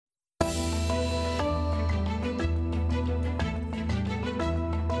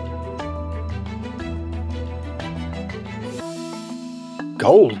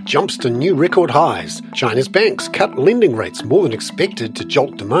Gold jumps to new record highs. China's banks cut lending rates more than expected to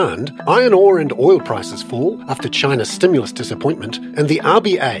jolt demand. Iron ore and oil prices fall after China's stimulus disappointment. And the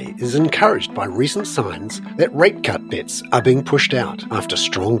RBA is encouraged by recent signs that rate cut bets are being pushed out after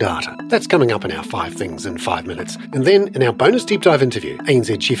strong data. That's coming up in our 5 Things in 5 Minutes. And then in our bonus deep dive interview,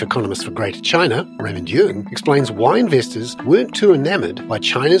 ANZ Chief Economist for Greater China, Raymond Yeung, explains why investors weren't too enamoured by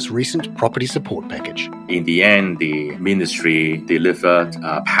China's recent property support package. In the end, the ministry delivered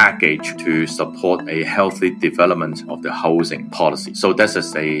a package to support a healthy development of the housing policy. So this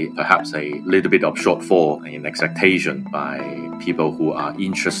is perhaps a little bit of shortfall in expectation by people who are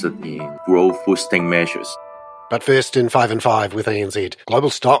interested in growth boosting measures. But first, in 5 and 5 with ANZ, global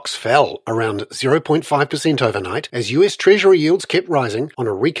stocks fell around 0.5% overnight as US Treasury yields kept rising on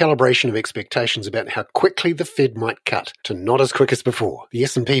a recalibration of expectations about how quickly the Fed might cut to not as quick as before. The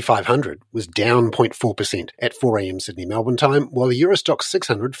S&P 500 was down 0.4% at 4 a.m. Sydney Melbourne time, while the Eurostoxx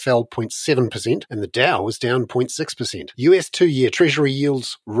 600 fell 0.7% and the Dow was down 0.6%. US 2-year Treasury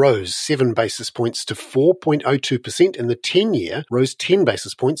yields rose 7 basis points to 4.02% and the 10-year rose 10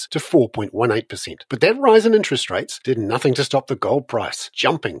 basis points to 4.18%. But that rise in interest rates did nothing to stop the gold price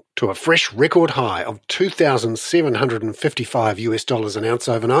jumping to a fresh record high of $2,755 an ounce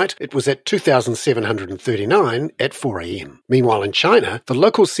overnight. It was at $2,739 at 4 a.m. Meanwhile, in China, the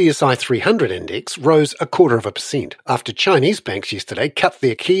local CSI 300 index rose 0.25% after Chinese banks yesterday cut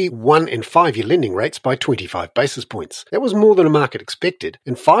their key 1- and 5-year lending rates by 25 basis points. That was more than the market expected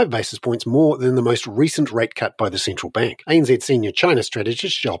and 5 basis points more than the most recent rate cut by the central bank. ANZ senior China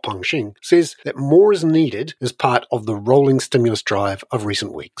strategist Zhao says that more is needed as part of the rolling stimulus drive of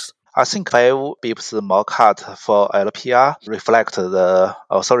recent weeks. I think 5 bips more cut for LPR reflect the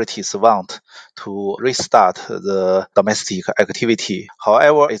authorities' want to restart the domestic activity.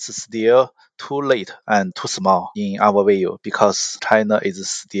 However, it's still too late and too small in our view because China is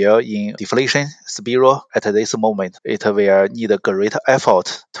still in deflation spiral at this moment. It will need a great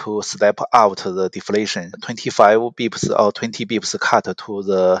effort to step out the deflation. 25 bips or 20 bips cut to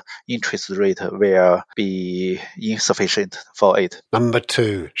the interest rate will be insufficient for it. Number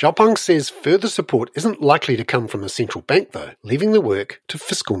 2. Zhao says further support isn't likely to come from the central bank though, leaving the work to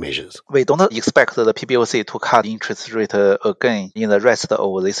fiscal measures. We don't expect the PBOC to cut interest rate again in the rest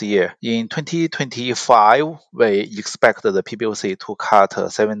of this year. In 2025, we expect the PBOC to cut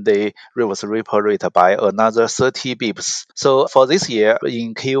 7-day reverse repo rate by another 30 bips. So for this year,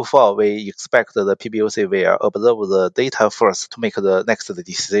 in Q4, we expect the PBOC will observe the data first to make the next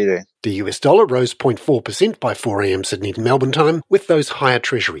decision. The US dollar rose 0.4% by 4 a.m. Sydney to Melbourne time with those higher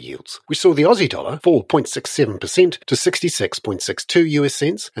Treasury yields. We saw the Aussie dollar fall 0.67% to 66.62 US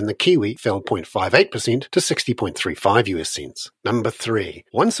cents and the Kiwi fell 0.58% to 60.35 US cents. Number 3.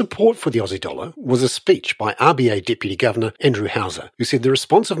 One support for the Aussie dollar was a speech by RBA Deputy Governor Andrew Hauser, who said the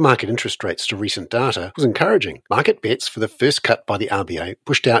response of market interest rates to recent data was encouraging. Market bets for the first cut by the RBA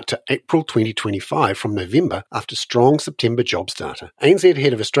pushed out to April 2025 from November after strong September jobs data. ANZ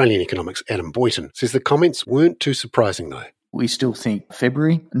Head of Australian Economics Adam Boyton says the comments weren't too surprising though. We still think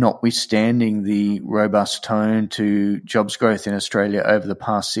February, notwithstanding the robust tone to jobs growth in Australia over the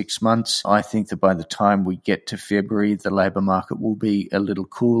past 6 months, I think that by the time we get to February, the labour market will be a little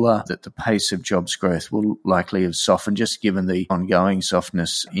cooler, that the pace of jobs growth will likely have softened, just given the ongoing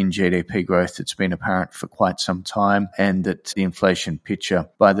softness in GDP growth that's been apparent for quite some time, and that the inflation picture,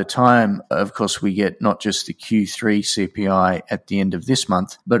 by the time, of course, we get not just the Q3 CPI at the end of this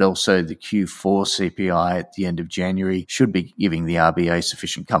month, but also the Q4 CPI at the end of January, should be giving the RBA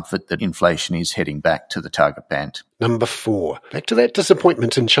sufficient comfort that inflation is heading back to the target band. Number 4. Back to that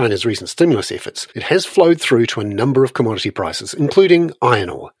disappointment in China's recent stimulus efforts. It has flowed through to a number of commodity prices, including iron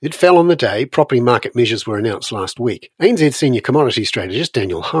ore. It fell on the day property market measures were announced last week. ANZ senior commodity strategist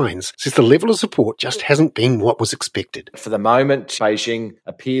Daniel Hines says the level of support just hasn't been what was expected. For the moment, Beijing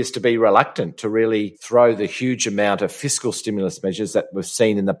appears to be reluctant to really throw the huge amount of fiscal stimulus measures that we've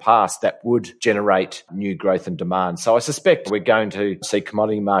seen in the past that would generate new growth and demand. So I suspect we're going to see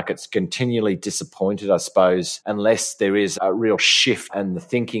commodity markets continually disappointed, I suppose, unless there is a real shift in the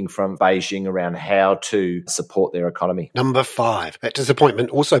thinking from Beijing around how to support their economy. Number 5. That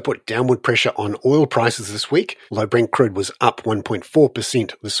disappointment also put downward pressure on oil prices this week. Although Brent crude was up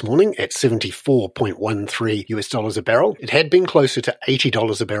 1.4% this morning at $74.13 US a barrel, it had been closer to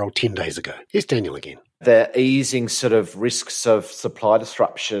 $80 a barrel 10 days ago. Here's Daniel again. The easing sort of risks of supply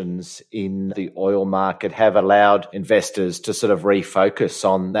disruptions in the oil market have allowed investors to sort of refocus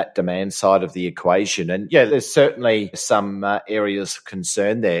on that demand side of the equation. And yeah, there's certainly some areas of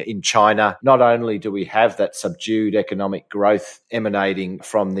concern there. In China, not only do we have that subdued economic growth emanating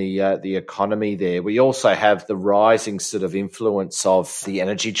from the economy there, we also have the rising sort of influence of the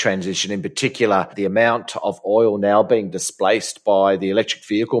energy transition, in particular, the amount of oil now being displaced by the electric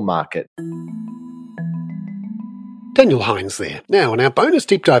vehicle market. Daniel Hines there. Now, in our bonus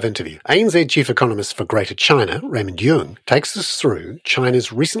deep dive interview, ANZ Chief Economist for Greater China, Raymond Yeung, takes us through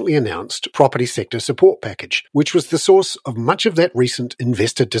China's recently announced property sector support package, which was the source of much of that recent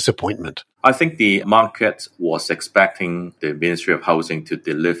investor disappointment. I think the market was expecting the Ministry of Housing to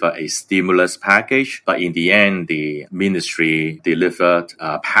deliver a stimulus package, but in the end, the ministry delivered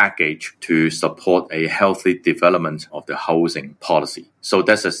a package to support a healthy development of the housing policy. So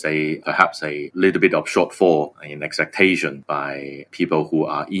this is perhaps a little bit of shortfall in expectation by people who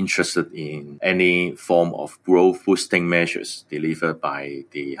are interested in any form of growth boosting measures delivered by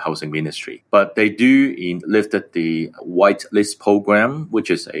the housing ministry. But they lifted the white list program, which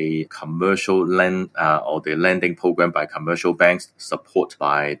is a commercial the lending program by commercial banks, support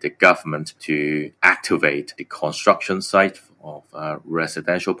by the government to activate the construction site of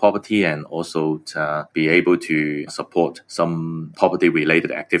residential property, and also to be able to support some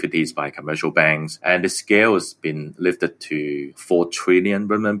property-related activities by commercial banks. And the scale has been lifted to 4 trillion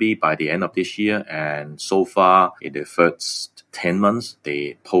renminbi by the end of this year. And so far, in the first 10 months,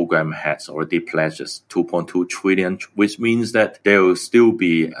 the program has already pledged 2.2 trillion, which means that there will still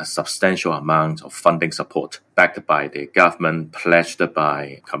be a substantial amount of funding support backed by the government, pledged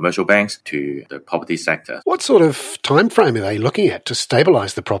by commercial banks to the property sector. What sort of time frame are they looking at to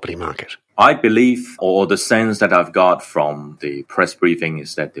stabilise the property market? I believe, or the sense that I've got from the press briefing,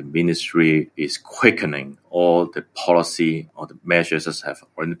 is that the ministry is quickening all the policy or the measures that have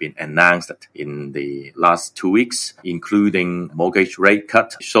already been announced in the last 2 weeks, including mortgage rate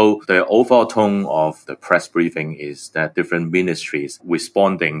cut. So the overall tone of the press briefing is that different ministries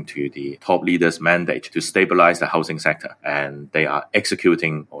responding to the top leaders' mandate to stabilize the housing sector, and they are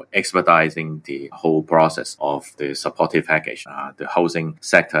executing or expediting the whole process of the supportive package. The housing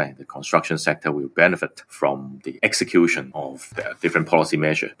sector and the construction sector will benefit from the execution of the different policy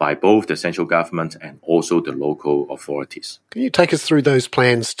measures by both the central government and also the local authorities. Can you take us through those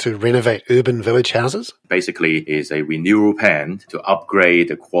plans to renovate urban village houses? Basically, is a renewal plan to upgrade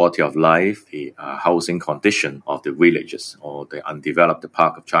the quality of life, the housing condition of the villages or the undeveloped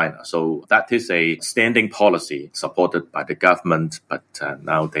part of China. So that is a standing policy supported by the government, but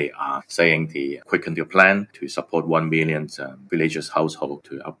now they are saying the quicken the plan to support 1 million villages household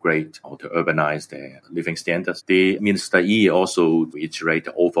to upgrade or to urbanize their living standards. The Minister Yi also reiterated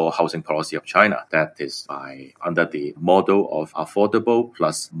the overall housing policy of China, that is under the model of affordable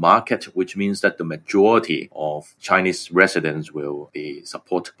plus market, which means that the majority of Chinese residents will be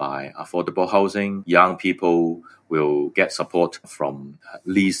supported by affordable housing. Young people will get support from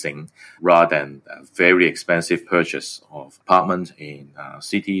leasing rather than very expensive purchase of apartments in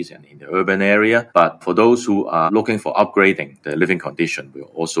cities and in the urban area. But for those who are looking for upgrading the living condition,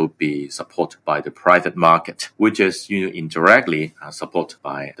 will also be supported by the private market, which is indirectly supported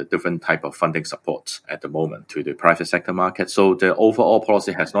by the different type of funding support at the moment to the private sector market. So the overall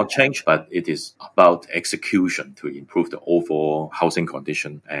policy has not changed, but it is about execution to improve the overall housing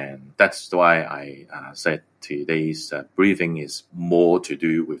condition. And that's why I said today's briefing is more to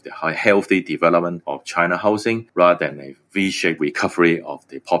do with the healthy development of China housing rather than a V-shaped recovery of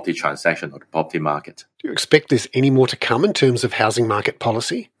the property transaction or the property market. Do you expect there's any more to come in terms of housing market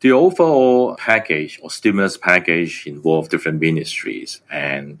policy? The overall package or stimulus package involved different ministries,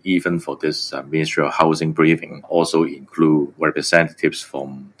 and even for this Ministry of Housing briefing also include representatives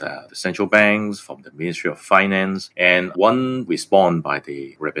from the central banks, from the Ministry of Finance, and one response by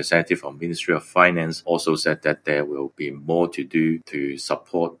the representative from Ministry of Finance also said that there will be more to do to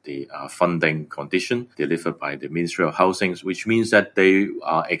support the funding condition delivered by the Ministry of Housing, which means that they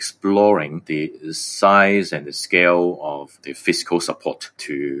are exploring the size and the scale of the fiscal support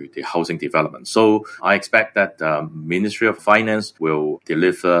to the housing development. So I expect that the Ministry of Finance will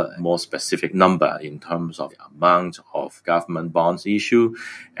deliver a more specific number in terms of the amount of government bonds issued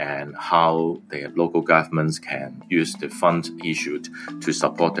and how the local governments can use the funds issued to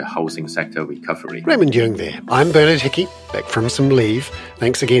support the housing sector recovery. Raymond Yeung there. I'm Bernard Hickey, back from some leave.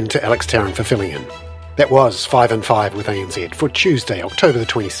 Thanks again to Alex Tarrant for filling in. That was 5 and 5 with ANZ for Tuesday, October the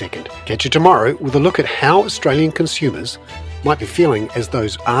 22nd. Catch you tomorrow with a look at how Australian consumers might be feeling as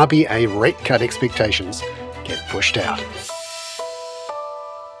those RBA rate cut expectations get pushed out.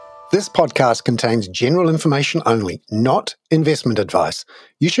 This podcast contains general information only, not investment advice.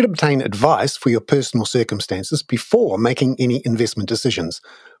 You should obtain advice for your personal circumstances before making any investment decisions.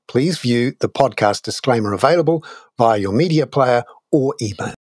 Please view the podcast disclaimer available via your media player or email.